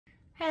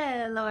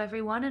Hello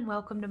everyone and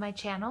welcome to my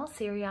channel,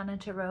 Siriana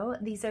Tarot.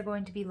 These are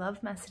going to be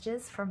love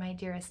messages for my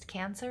dearest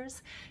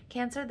Cancers.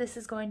 Cancer, this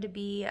is going to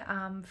be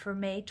for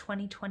May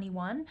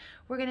 2021.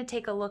 We're going to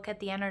take a look at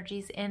the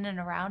energies in and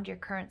around your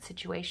current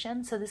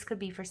situation. So this could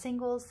be for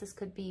singles, this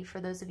could be for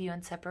those of you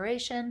in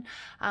separation,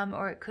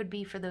 or it could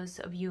be for those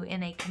of you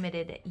in a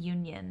committed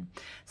union.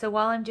 So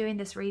while I'm doing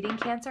this reading,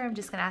 Cancer, I'm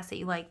just going to ask that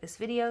you like this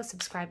video,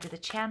 subscribe to the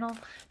channel,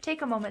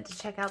 take a moment to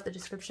check out the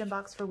description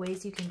box for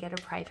ways you can get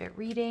a private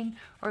reading,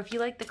 or if you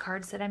like the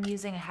cards that I'm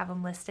using, I have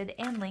them listed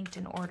and linked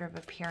in order of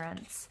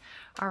appearance.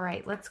 All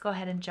right, let's go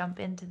ahead and jump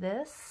into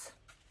this.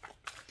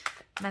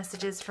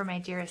 Messages for my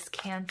dearest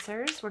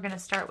Cancers. We're going to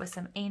start with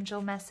some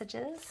angel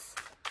messages.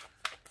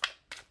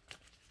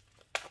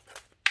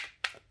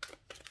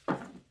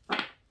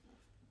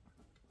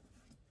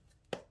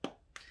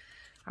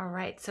 All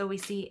right, so we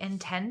see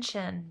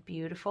intention.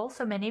 Beautiful.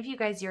 So many of you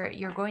guys,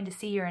 you're going to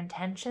see your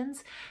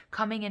intentions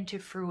coming into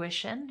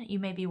fruition. You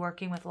may be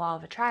working with law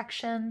of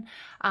attraction.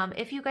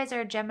 If you guys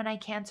are a Gemini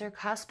Cancer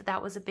cusp,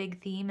 that was a big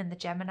theme in the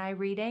Gemini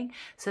reading.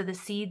 So the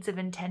seeds of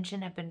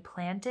intention have been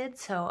planted,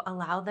 so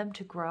allow them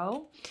to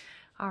grow.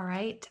 All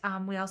right,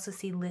 we also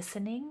see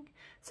listening.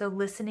 So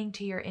listening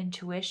to your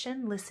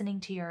intuition,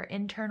 listening to your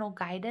internal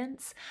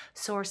guidance,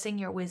 sourcing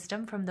your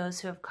wisdom from those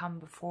who have come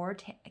before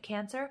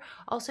Cancer.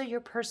 Also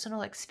your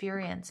personal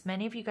experience.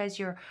 Many of you guys,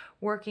 you're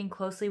working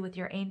closely with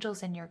your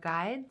angels and your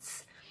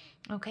guides.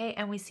 Okay,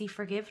 and we see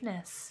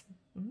forgiveness.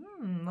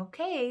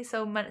 Okay,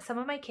 so some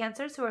of my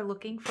Cancers who are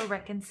looking for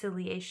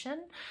reconciliation,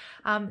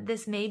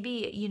 this may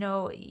be, you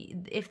know,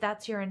 if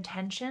that's your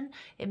intention,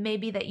 it may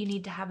be that you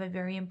need to have a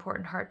very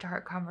important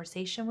heart-to-heart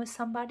conversation with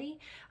somebody,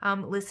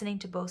 listening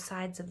to both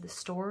sides of the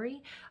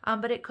story,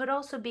 but it could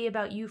also be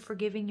about you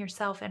forgiving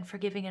yourself and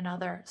forgiving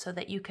another so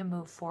that you can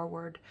move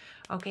forward.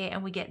 Okay,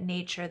 and we get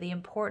nature, the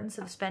importance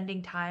of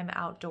spending time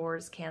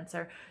outdoors,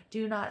 Cancer.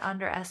 Do not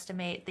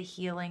underestimate the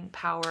healing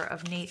power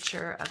of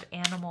nature, of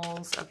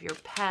animals, of your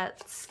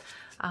pets.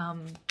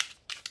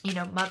 You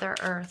know, Mother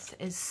Earth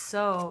is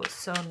so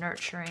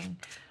nurturing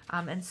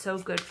and so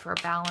good for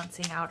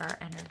balancing out our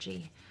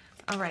energy.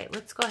 All right,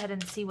 let's go ahead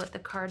and see what the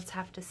cards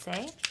have to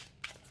say.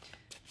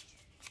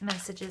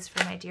 Messages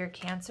for my dear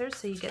Cancers.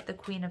 So you get the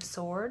Queen of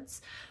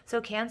Swords. So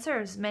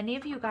Cancers, many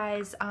of you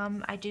guys,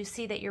 I do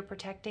see that you're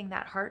protecting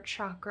that heart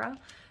chakra.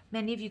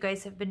 Many of you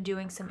guys have been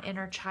doing some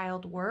inner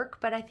child work,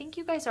 but I think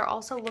you guys are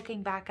also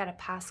looking back at a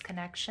past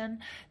connection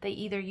that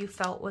either you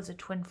felt was a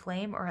twin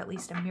flame or at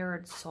least a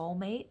mirrored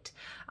soulmate.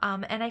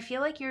 And I feel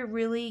like you're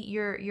really,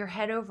 you're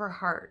head over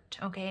heart,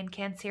 okay? And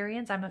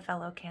Cancerians, I'm a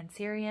fellow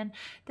Cancerian.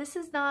 This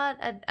is not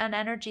an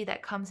energy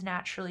that comes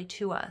naturally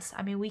to us.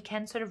 I mean, we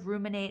can sort of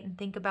ruminate and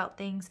think about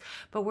things,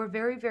 but we're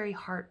very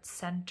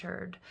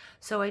heart-centered.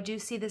 So I do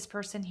see this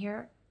person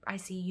here. I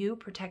see you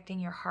protecting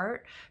your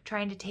heart,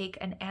 trying to take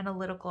an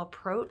analytical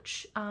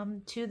approach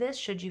to this.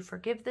 Should you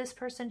forgive this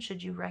person?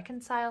 Should you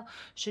reconcile?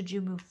 Should you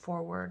move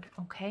forward?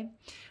 Okay.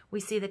 We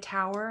see the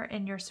Tower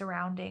in your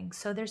surroundings.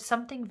 So there's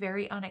something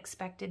very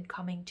unexpected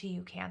coming to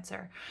you,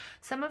 Cancer.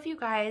 Some of you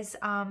guys,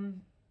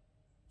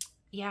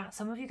 yeah,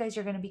 some of you guys,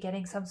 you're going to be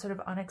getting some sort of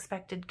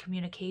unexpected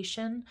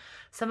communication.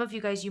 Some of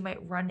you guys, you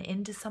might run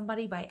into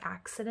somebody by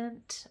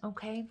accident.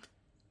 Okay.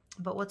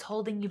 But what's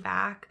holding you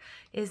back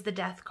is the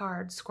Death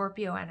card,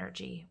 Scorpio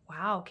energy.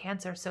 Wow,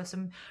 Cancer. So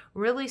some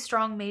really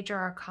strong major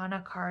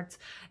arcana cards.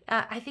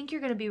 I think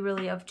you're going to be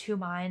really of two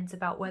minds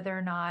about whether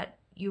or not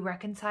you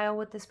reconcile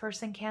with this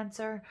person,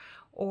 Cancer,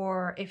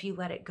 or if you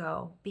let it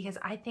go. Because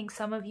I think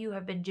some of you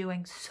have been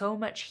doing so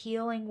much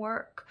healing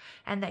work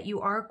and that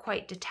you are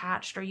quite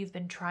detached, or you've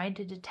been trying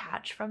to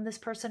detach from this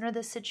person or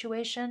this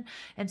situation.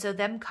 And so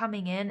them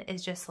coming in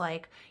is just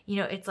like, you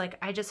know, it's like,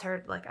 I just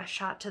heard like a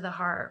shot to the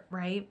heart,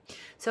 right?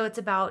 So it's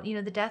about, you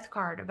know, the Death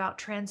card, about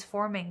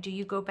transforming. Do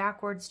you go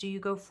backwards? Do you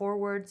go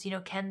forwards? You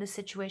know, can the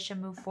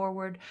situation move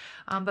forward?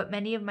 But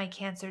many of my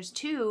Cancers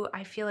too,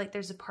 I feel like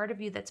there's a part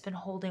of you that's been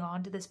holding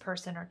on to this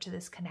person or to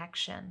this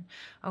connection.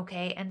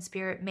 Okay. And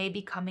Spirit may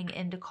be coming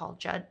in to call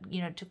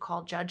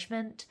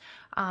judgment,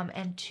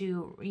 and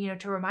to, you know,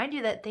 to remind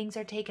you that things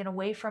are taken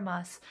away from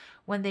us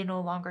when they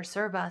no longer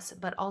serve us,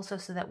 but also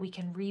so that we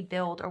can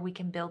rebuild or we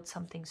can build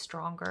something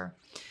stronger.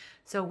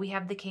 So we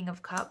have the King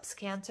of Cups,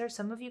 Cancer.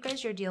 Some of you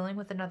guys, you're dealing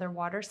with another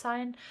water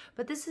sign,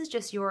 but this is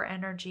just your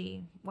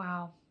energy.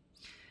 Wow.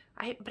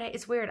 But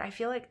it's weird. I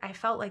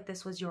felt like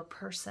this was your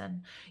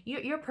person.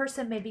 Your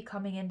person may be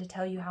coming in to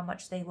tell you how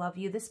much they love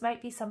you. This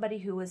might be somebody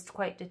who was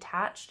quite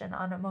detached and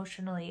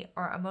emotionally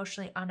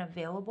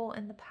unavailable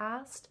in the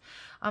past.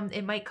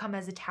 It might come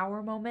as a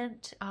Tower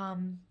moment,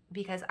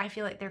 because I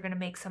feel like they're going to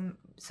make some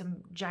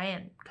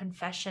giant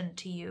confession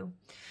to you.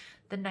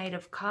 The Knight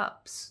of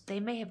Cups. They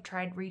may have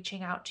tried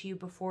reaching out to you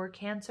before,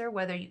 Cancer,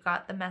 whether you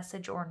got the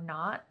message or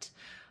not.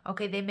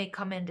 Okay, they may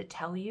come in to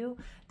tell you.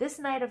 This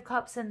Knight of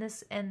Cups and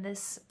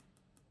this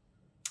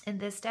in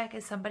this deck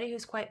is somebody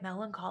who's quite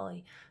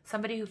melancholy,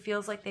 somebody who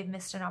feels like they've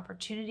missed an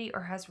opportunity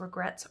or has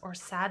regrets or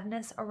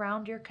sadness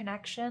around your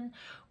connection.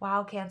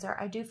 Wow, Cancer,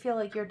 I do feel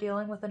like you're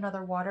dealing with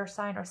another water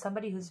sign or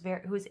somebody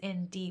who's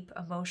in deep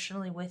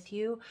emotionally with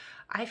you.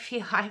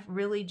 I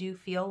really do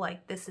feel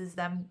like this is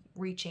them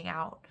reaching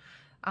out.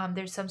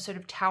 There's some sort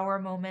of tower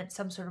moment,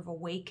 some sort of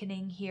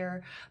awakening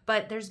here,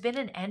 but there's been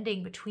an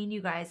ending between you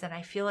guys, and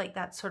I feel like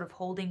that's sort of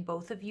holding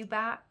both of you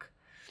back.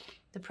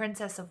 The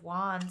Princess of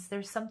Wands,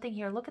 there's something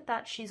here. Look at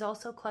that. She's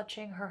also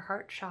clutching her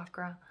heart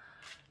chakra.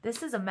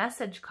 This is a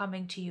message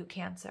coming to you,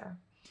 Cancer.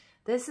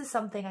 This is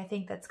something I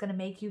think that's going to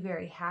make you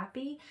very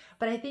happy,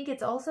 but I think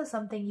it's also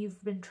something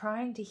you've been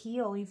trying to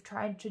heal, you've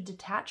tried to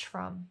detach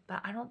from,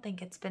 but I don't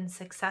think it's been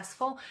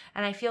successful,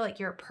 and I feel like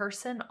your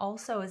person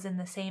also is in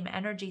the same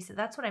energy, so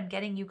that's what I'm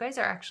getting. You guys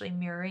are actually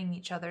mirroring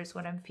each other is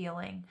what I'm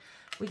feeling.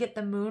 We get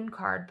the Moon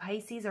card,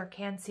 Pisces or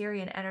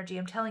Cancerian energy.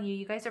 I'm telling you,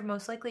 you guys are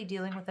most likely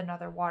dealing with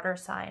another water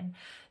sign.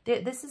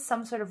 This is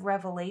some sort of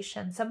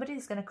revelation.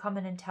 Somebody's going to come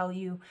in and tell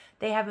you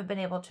they haven't been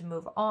able to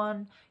move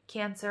on,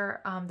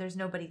 Cancer. There's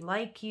nobody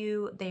like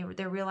you.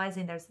 They're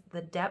realizing there's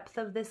the depth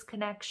of this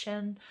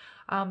connection.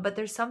 But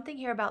there's something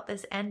here about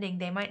this ending.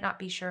 They might not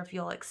be sure if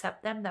you'll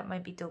accept them. That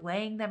might be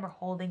delaying them or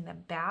holding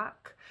them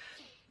back.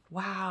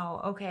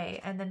 Wow. Okay.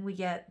 And then we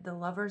get the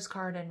Lovers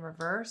card in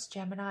reverse,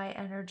 Gemini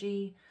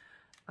energy.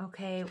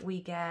 Okay.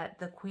 We get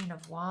the Queen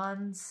of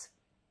Wands.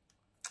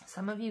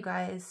 Some of you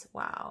guys,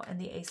 wow, and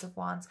the Ace of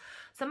Wands.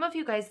 Some of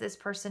you guys, this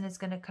person is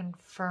going to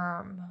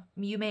confirm.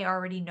 You may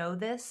already know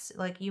this.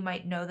 Like, you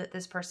might know that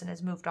this person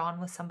has moved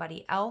on with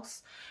somebody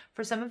else.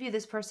 For some of you,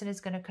 this person is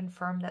going to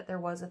confirm that there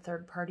was a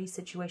third-party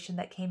situation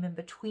that came in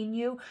between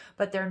you,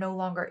 but they're no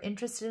longer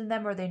interested in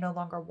them, or they no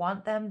longer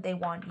want them. They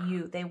want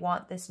you. They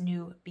want this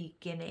new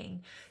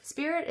beginning.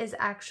 Spirit is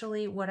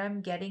actually, what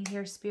I'm getting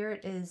here,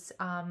 Spirit is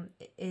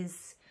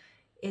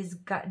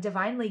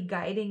divinely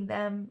guiding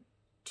them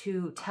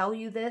to tell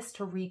you this,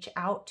 to reach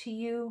out to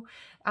you.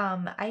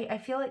 I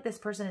feel like this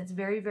person, it's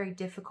very, very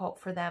difficult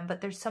for them, but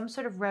there's some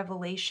sort of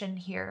revelation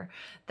here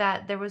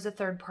that there was a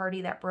third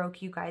party that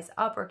broke you guys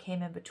up or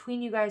came in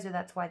between you guys, or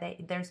that's why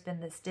there's been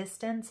this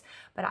distance.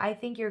 But I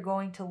think you're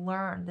going to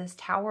learn this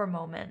tower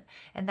moment,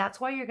 and that's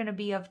why you're going to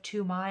be of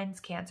two minds,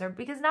 Cancer,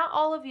 because not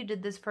all of you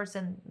did this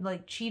person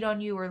like cheat on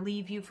you or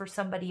leave you for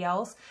somebody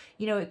else.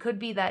 You know, it could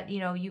be that, you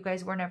know, you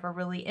guys were never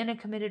really in a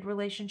committed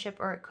relationship,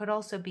 or it could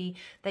also be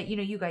that, you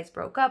know, you guys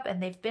broke up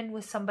and they've been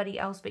with somebody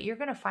else, but you're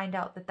going to find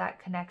out that that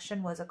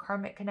connection was a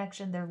karmic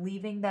connection. They're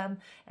leaving them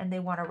and they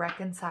want to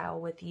reconcile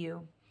with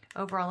you.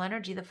 Overall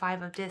energy, the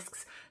Five of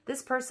Discs.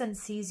 This person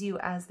sees you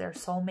as their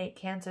soulmate,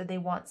 Cancer. They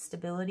want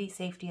stability,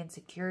 safety, and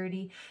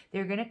security.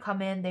 They're going to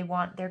come in. I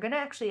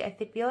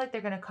feel like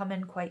they're going to come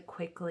in quite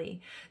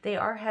quickly. They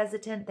are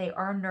hesitant. They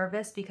are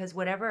nervous because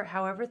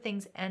however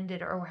things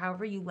ended, or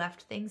however you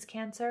left things,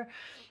 Cancer,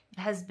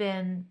 has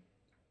been,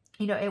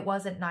 you know, it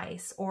wasn't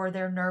nice, or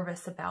they're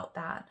nervous about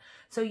that.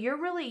 So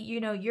you're really, you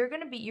know, you're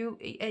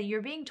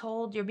being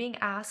told, you're being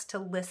asked to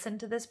listen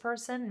to this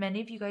person.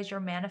 Many of you guys,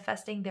 you're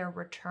manifesting their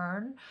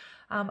return.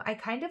 I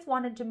kind of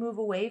wanted to move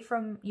away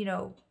from, you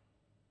know,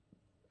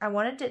 I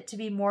wanted it to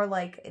be more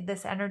like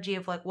this energy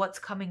of like what's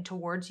coming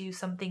towards you,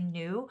 something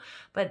new,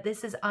 but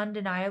this is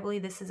undeniably,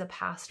 this is a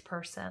past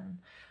person.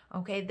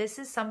 Okay, this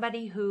is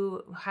somebody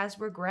who has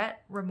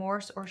regret,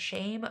 remorse, or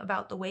shame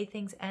about the way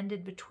things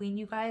ended between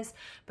you guys,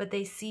 but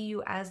they see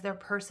you as their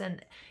person.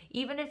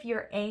 Even if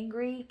you're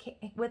angry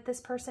with this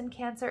person,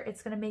 Cancer,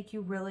 it's going to make you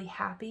really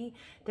happy.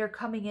 They're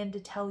coming in to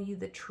tell you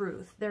the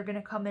truth. They're going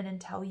to come in and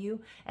tell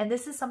you, and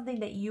this is something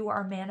that you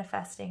are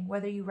manifesting,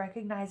 whether you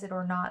recognize it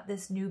or not,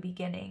 this new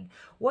beginning.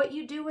 What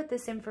you do with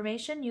this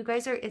information, you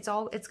guys it's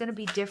going to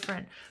be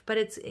different, but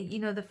it's, you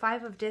know, the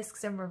Five of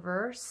Discs in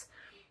reverse.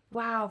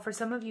 Wow, for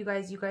some of you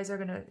guys are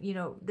going to, you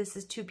know, this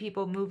is two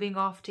people moving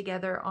off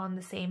together on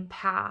the same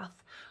path.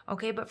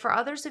 Okay, but for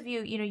others of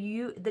you, you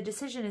know, the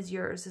decision is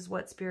yours, is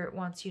what Spirit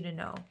wants you to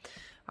know.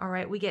 All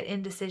right, we get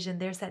indecision.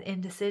 There's that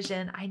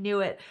indecision. I knew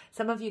it.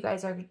 Some of you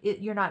guys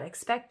you're not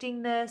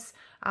expecting this.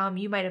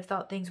 You might have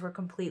thought things were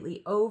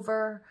completely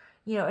over.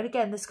 You know, and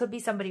again, this could be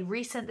somebody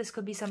recent. This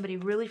could be somebody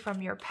really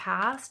from your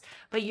past,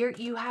 but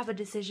you have a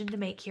decision to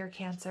make here,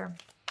 Cancer.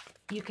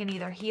 You can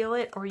either heal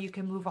it or you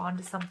can move on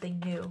to something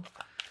new.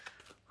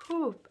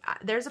 Whew.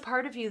 There's a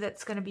part of you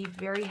that's going to be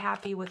very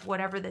happy with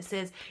whatever this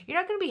is. You're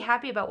not going to be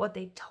happy about what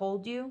they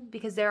told you,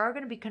 because there are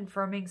going to be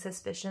confirming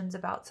suspicions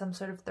about some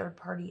sort of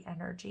third-party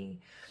energy,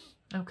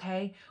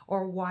 okay,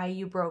 or why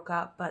you broke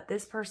up. But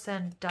this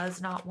person does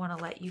not want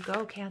to let you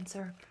go,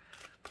 Cancer.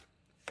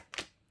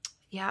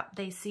 Yeah,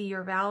 they see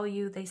your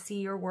value, they see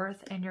your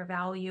worth and your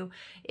value.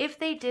 If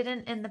they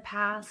didn't in the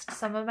past,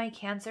 some of my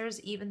Cancers,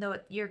 even though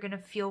you're going to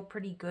feel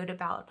pretty good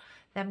about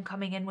them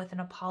coming in with an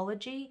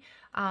apology,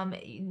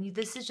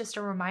 this is just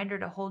a reminder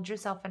to hold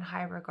yourself in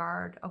high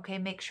regard, okay?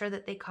 Make sure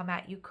that they come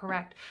at you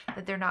correct,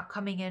 that they're not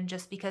coming in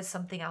just because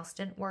something else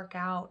didn't work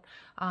out,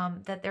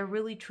 that they're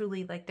really,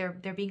 truly, like,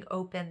 they're being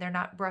open, they're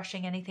not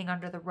brushing anything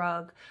under the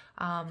rug,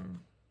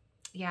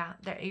 Yeah,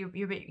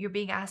 you're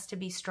being asked to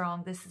be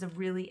strong. This is a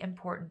really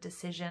important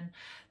decision.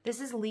 This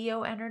is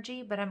Leo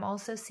energy, but I'm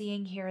also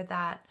seeing here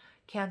that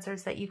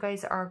Cancers, that you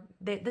guys are,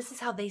 this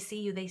is how they see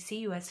you. They see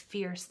you as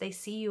fierce. They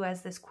see you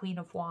as this Queen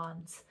of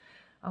Wands.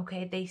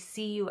 Okay, they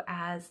see you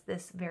as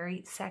this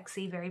very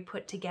sexy, very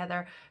put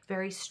together,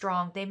 very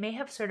strong. They may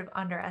have sort of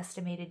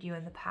underestimated you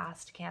in the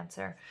past,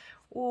 Cancer.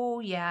 Oh,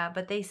 yeah,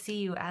 but they see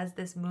you as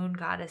this moon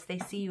goddess. They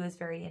see you as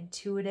very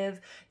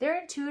intuitive. They're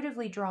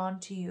intuitively drawn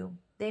to you.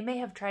 They may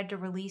have tried to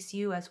release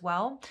you as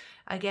well.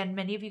 Again,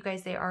 many of you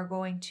guys, they are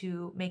going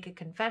to make a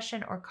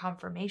confession or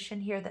confirmation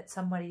here that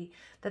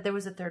that there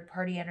was a third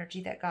party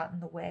energy that got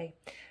in the way.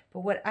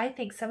 But what I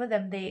think, some of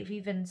them, they've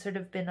even sort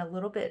of been a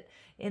little bit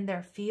in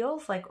their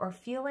feels, like, or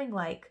feeling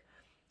like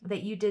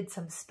that you did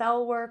some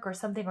spell work or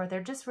something, or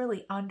they're just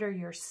really under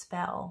your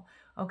spell.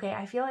 Okay,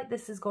 I feel like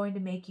this is going to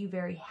make you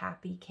very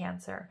happy,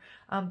 Cancer.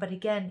 But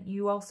again,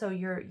 you also,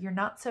 you're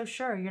not so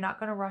sure. You're not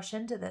going to rush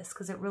into this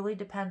because it really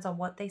depends on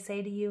what they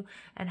say to you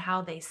and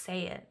how they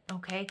say it.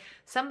 Okay,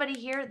 somebody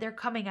here, they're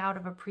coming out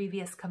of a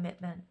previous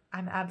commitment.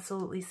 I'm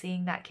absolutely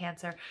seeing that,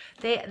 Cancer.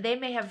 They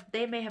may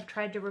have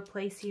tried to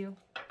replace you.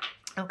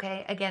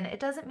 Okay, again, it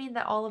doesn't mean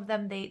that all of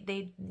them,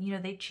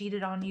 they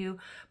cheated on you,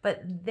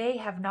 but they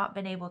have not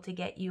been able to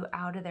get you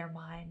out of their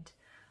mind.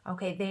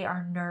 Okay, they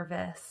are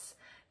nervous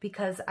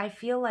because I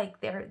feel like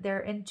they're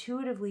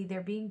intuitively,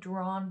 they're being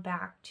drawn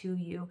back to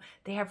you.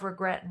 They have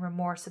regret and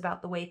remorse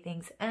about the way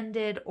things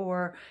ended,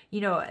 or,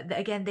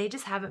 again, they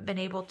just haven't been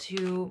able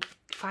to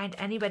find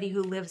anybody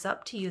who lives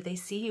up to you. They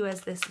see you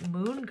as this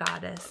moon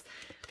goddess.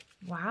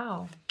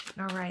 Wow.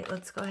 All right,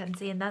 let's go ahead and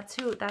see. And that's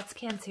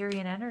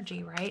Cancerian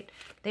energy, right?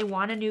 They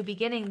want a new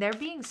beginning. Their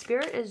being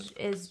spirit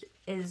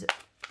is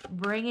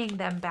bringing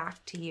them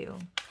back to you.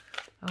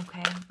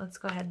 Okay, let's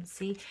go ahead and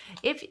see.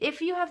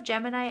 If you have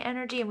Gemini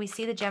energy, and we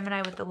see the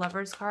Gemini with the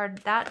Lovers card,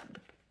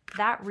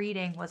 that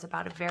reading was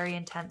about a very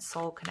intense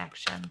soul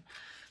connection.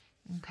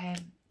 Okay,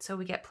 so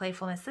we get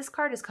playfulness. This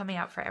card is coming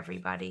out for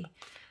everybody.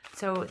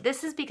 So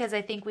this is because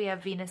I think we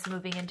have Venus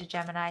moving into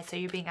Gemini. So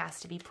you're being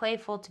asked to be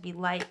playful, to be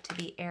light, to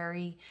be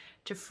airy,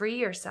 to free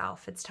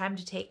yourself. It's time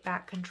to take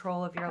back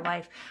control of your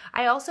life.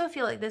 I also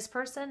feel like this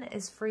person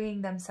is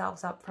freeing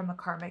themselves up from a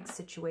karmic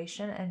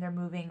situation and they're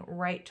moving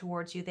right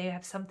towards you. They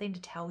have something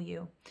to tell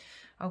you.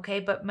 Okay,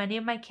 but many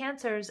of my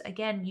Cancers,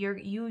 again,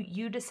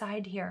 you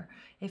decide here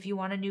if you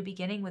want a new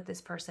beginning with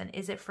this person.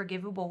 Is it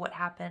forgivable what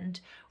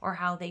happened or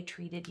how they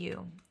treated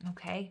you?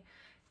 Okay,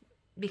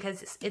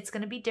 because it's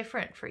going to be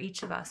different for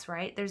each of us,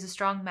 right? There's a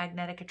strong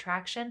magnetic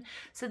attraction.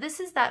 So this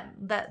is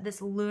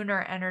this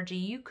lunar energy.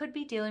 You could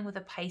be dealing with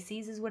a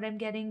Pisces is what I'm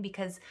getting,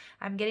 because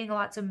I'm getting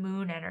lots of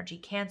moon energy.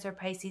 Cancer,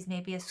 Pisces,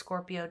 maybe a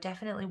Scorpio,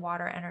 definitely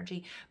water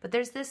energy. But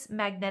there's this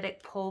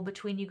magnetic pull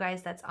between you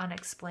guys that's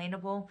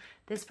unexplainable.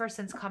 This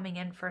person's coming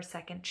in for a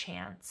second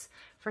chance.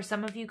 For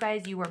some of you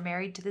guys, you were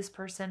married to this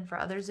person. For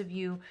others of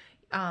you,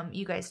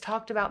 you guys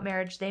talked about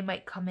marriage. They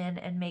might come in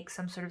and make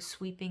some sort of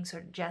sweeping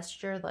sort of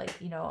gesture, like,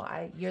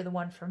 you're the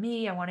one for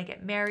me. I want to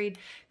get married.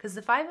 Because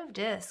the Five of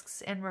Discs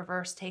in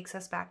reverse takes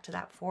us back to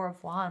that Four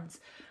of Wands.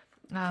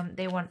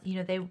 They want,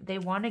 they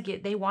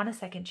want a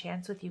second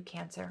chance with you,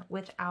 Cancer,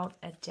 without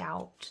a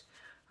doubt.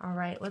 All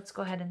right, let's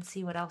go ahead and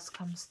see what else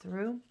comes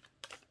through.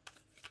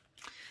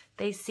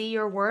 They see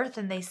your worth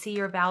and they see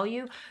your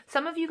value.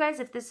 Some of you guys,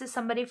 if this is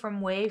somebody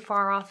from way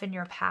far off in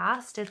your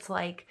past, it's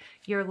like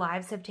your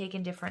lives have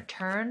taken different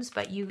turns,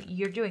 but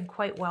you're doing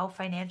quite well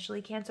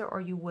financially, Cancer,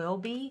 or you will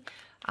be.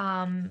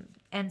 And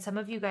some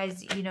of you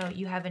guys,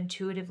 you have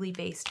intuitively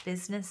based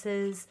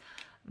businesses.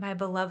 My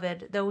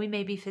beloved, though we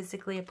may be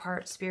physically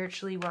apart,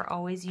 spiritually, we're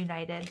always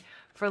united.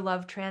 For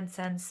love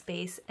transcends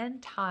space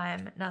and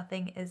time.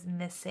 Nothing is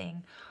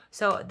missing.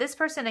 So this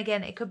person,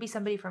 again, it could be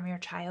somebody from your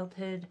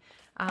childhood.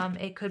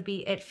 It could be,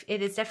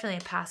 it is definitely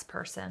a past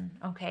person.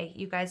 Okay,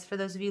 you guys, for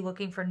those of you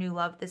looking for new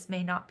love, this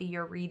may not be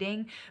your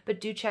reading,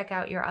 but do check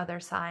out your other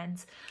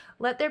signs.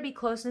 Let there be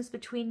closeness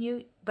between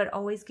you, but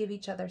always give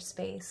each other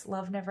space.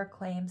 Love never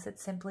claims, it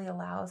simply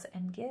allows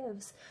and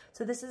gives.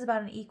 So this is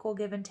about an equal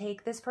give and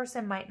take. This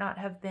person might not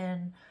have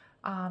been,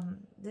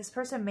 this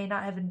person may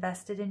not have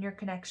invested in your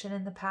connection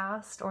in the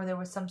past, or there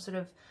was some sort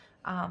of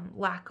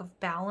lack of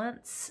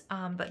balance,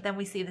 but then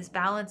we see this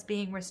balance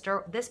being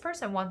restored. This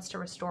person wants to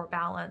restore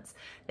balance.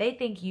 They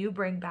think you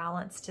bring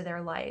balance to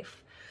their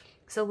life.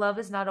 So love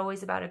is not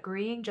always about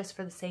agreeing just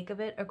for the sake of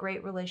it. A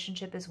great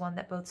relationship is one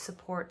that both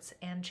supports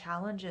and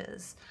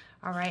challenges.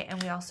 All right,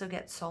 and we also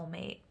get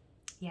soulmate.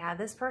 Yeah,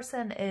 this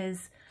person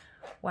is,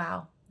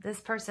 wow, this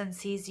person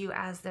sees you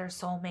as their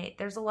soulmate.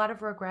 There's a lot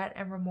of regret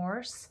and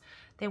remorse.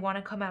 They want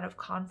to come out of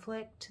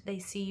conflict. They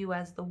see you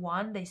as the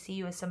one. They see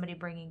you as somebody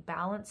bringing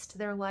balance to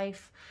their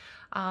life.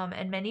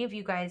 And many of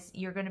you guys,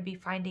 you're going to be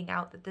finding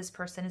out that this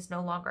person is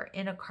no longer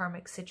in a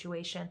karmic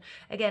situation.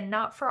 Again,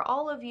 not for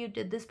all of you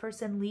did this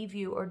person leave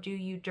you or do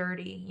you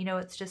dirty.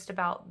 It's just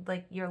about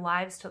like your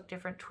lives took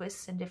different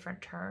twists and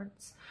different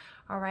turns.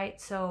 All right.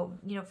 So,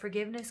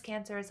 forgiveness,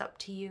 Cancer, is up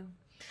to you.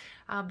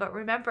 But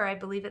remember, I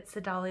believe it's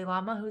the Dalai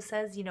Lama who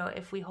says, you know,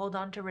 if we hold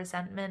on to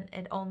resentment,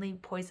 it only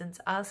poisons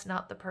us,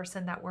 not the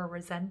person that we're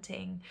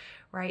resenting,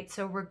 right?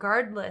 So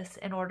regardless,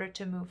 in order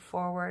to move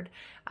forward,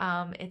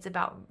 it's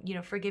about, you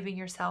know, forgiving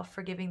yourself,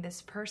 forgiving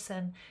this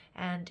person,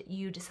 and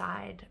you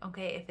decide,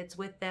 okay, if it's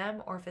with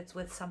them or if it's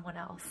with someone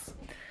else.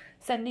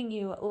 Sending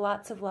you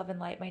lots of love and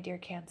light, my dear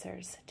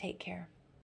Cancers. Take care.